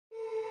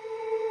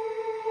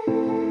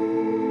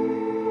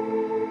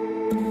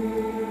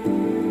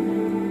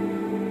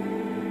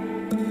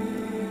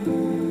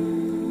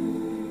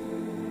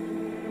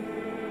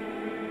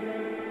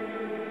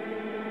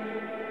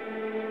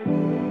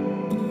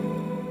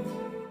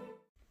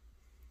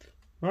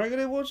Alright, good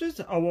day watchers,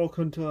 and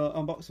welcome to an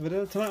unboxing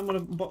video. Tonight I'm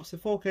going to unbox the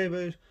 4K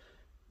version,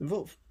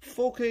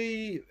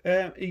 4K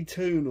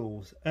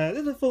Eternals. This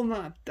is a film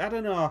that, I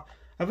don't know,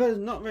 I've heard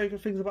not very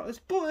good things about this,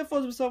 but I thought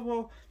to myself,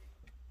 well,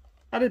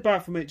 I did buy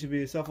it from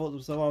HB, so I thought to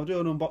myself, well, I'll do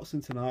an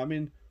unboxing tonight. I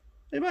mean,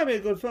 it might be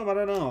a good film, I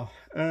don't know.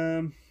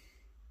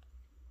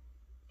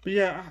 But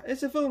yeah,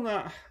 it's a film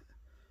that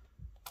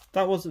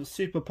wasn't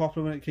super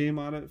popular when it came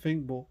out, I don't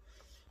think, but,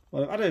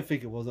 well, I don't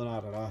think it was, I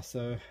don't know,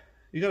 so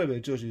you got to be a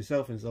judge of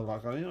yourself and stuff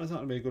like that. You know, it's not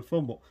going to be a good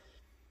film, but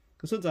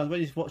because sometimes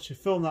when you watch a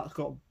film that's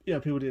got, you know,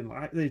 people didn't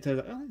like, they tell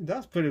you, oh,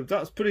 that's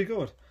pretty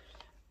good.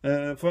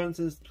 For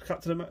instance,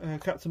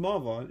 Captain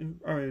Marvel,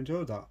 I really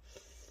enjoyed that.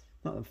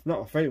 Not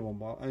my favourite one,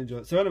 but I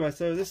enjoyed it. So anyway,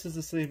 so this is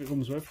the sleeve it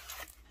comes with.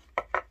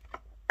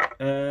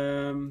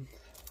 There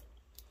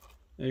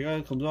you go,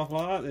 it comes off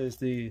like that. There's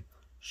the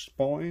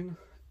spine,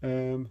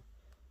 the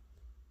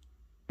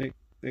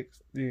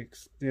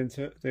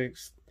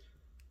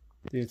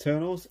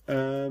Eternals.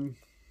 So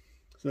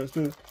let's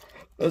do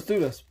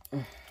this.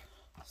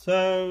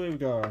 So here we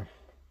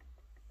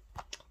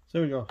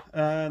go.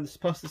 And this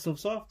plastic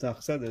stuff's off. Like I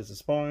said, there's the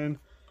spine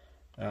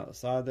out the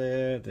side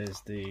there. There's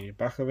the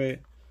back of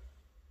it.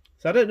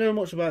 So I don't know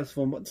much about this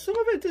film, but some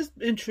of it does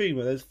intrigue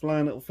me. There's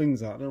flying little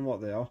things out. I don't know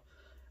what they are.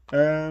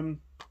 Not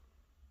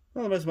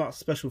the most about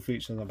special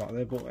features about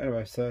there, but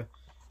anyway. So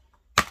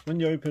when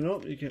you open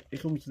up,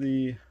 it comes to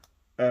the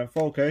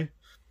 4K,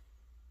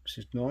 which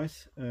is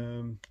nice.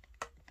 And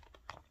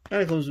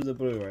it comes with the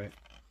Blu-ray,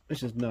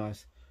 which is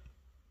nice.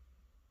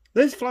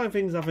 These flying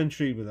things have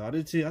intrigued me though. I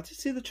did see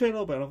the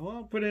trailer a bit. I thought,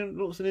 oh, brilliant!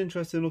 Looks an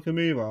interesting looking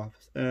movie.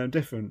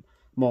 Different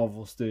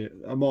Marvel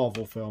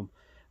film.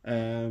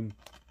 And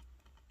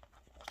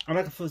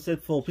like I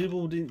said before,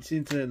 people didn't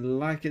seem to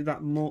like it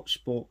that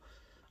much. But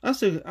I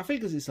think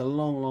because it's a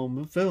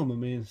long film. I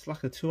mean, it's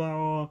like a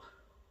 2-hour,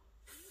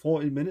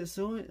 40 minutes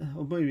or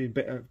maybe a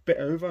bit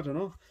over. I don't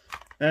know.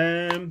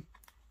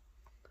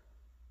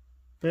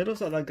 But it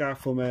looks like that guy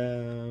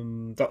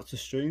from Doctor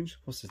Strange.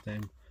 What's his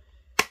name?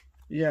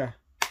 Yeah.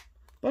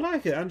 But I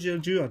like it. Angela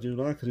Ju, I do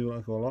like a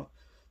lot.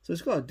 So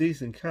it's got a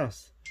decent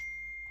cast.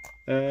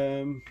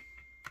 So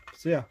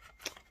yeah.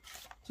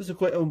 Just a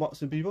quick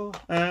unboxing, people.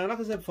 Like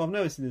I said before, I've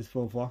never seen this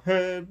film before. I've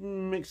heard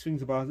mixed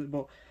things about it.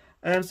 But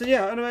so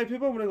yeah, anyway,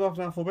 people, I'm going to go off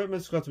now for a bit. I'm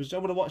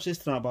going to watch this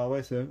tonight, by the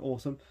way, so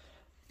awesome.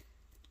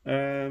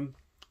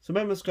 So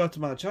remember to subscribe to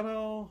my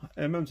channel.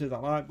 Remember to hit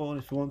that like button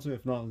if you want to.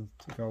 If not,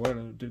 go away.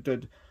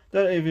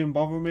 Don't even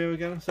bother me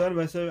again. So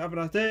anyway, so have a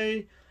nice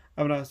day,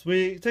 have a nice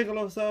week, take a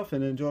lot of stuff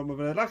and enjoy my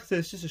video. Like I said,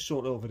 it's just a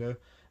short little video.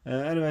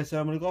 Anyway, so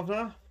I'm going to go off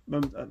now.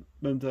 Remember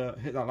to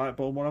hit that like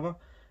button, whatever.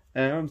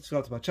 Remember to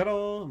subscribe to my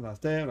channel. Have a nice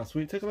day, have a nice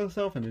week, take a lot of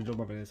stuff and enjoy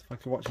my videos.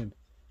 Thank you for watching.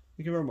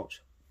 Thank you very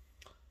much.